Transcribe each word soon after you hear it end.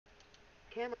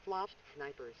Camouflaged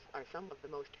snipers are some of the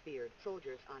most feared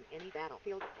soldiers on any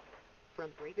battlefield. From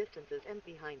great distances and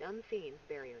behind unseen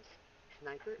barriers,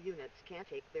 sniper units can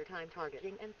take their time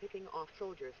targeting and picking off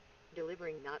soldiers,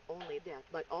 delivering not only death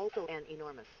but also an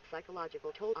enormous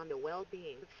psychological toll on the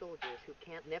well-being of soldiers who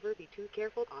can't never be too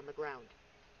careful on the ground.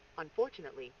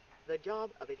 Unfortunately, the job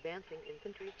of advancing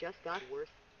infantry just got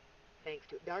worse. Thanks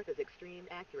to Darpa's Extreme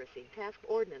Accuracy Task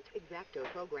Ordnance Exacto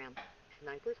program,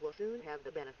 snipers will soon have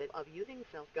the benefit of using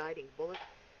self-guiding bullets,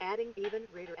 adding even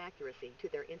greater accuracy to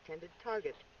their intended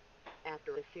target.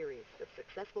 After a series of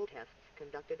successful tests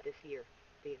conducted this year,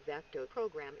 the Exacto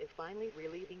program is finally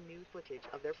releasing new footage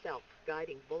of their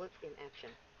self-guiding bullets in action.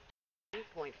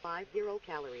 3.50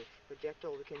 calories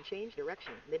projectile can change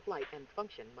direction mid-flight and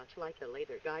function much like the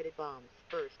laser-guided bombs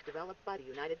first developed by the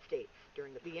United States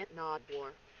during the Vietnam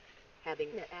War.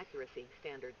 Having met accuracy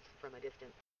standards from a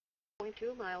distance of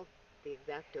 0.2 miles, the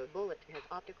Exacto bullet has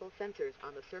optical sensors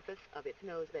on the surface of its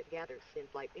nose that gathers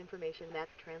in-flight information that's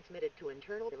transmitted to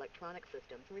internal electronic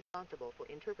systems responsible for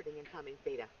interpreting incoming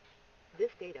data.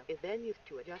 This data is then used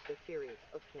to adjust a series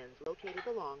of pins located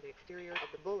along the exterior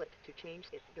of the bullet to change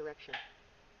its direction.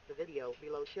 The video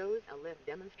below shows a live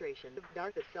demonstration of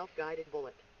Darpa's self-guided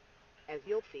bullet. As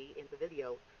you'll see in the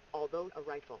video, although a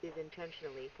rifle is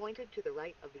intentionally pointed to the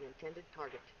right of the intended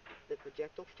target, the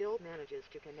projectile still manages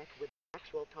to connect with the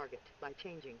actual target by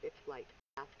changing its flight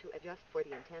path to adjust for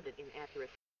the intended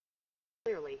inaccuracy.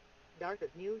 Clearly,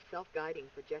 Darpa's new self-guiding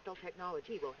projectile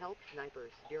technology will help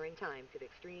snipers during times of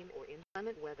extreme or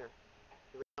inclement weather.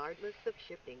 Regardless of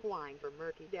shifting wind or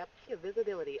murky depths of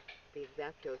visibility, the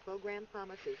Exacto program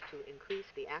promises to increase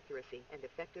the accuracy and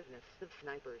effectiveness of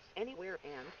snipers anywhere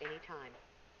and anytime.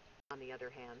 On the other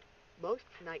hand, most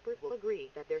snipers will agree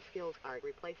that their skills are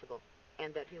irreplaceable,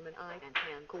 and that human eye and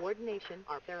hand coordination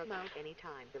are paramount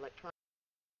anytime electronics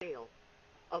fail.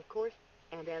 Of course,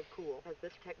 and as cool as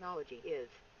this technology is,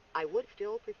 I would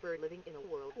still prefer living in a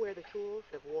world where the tools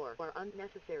of war are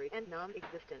unnecessary and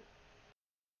non-existent.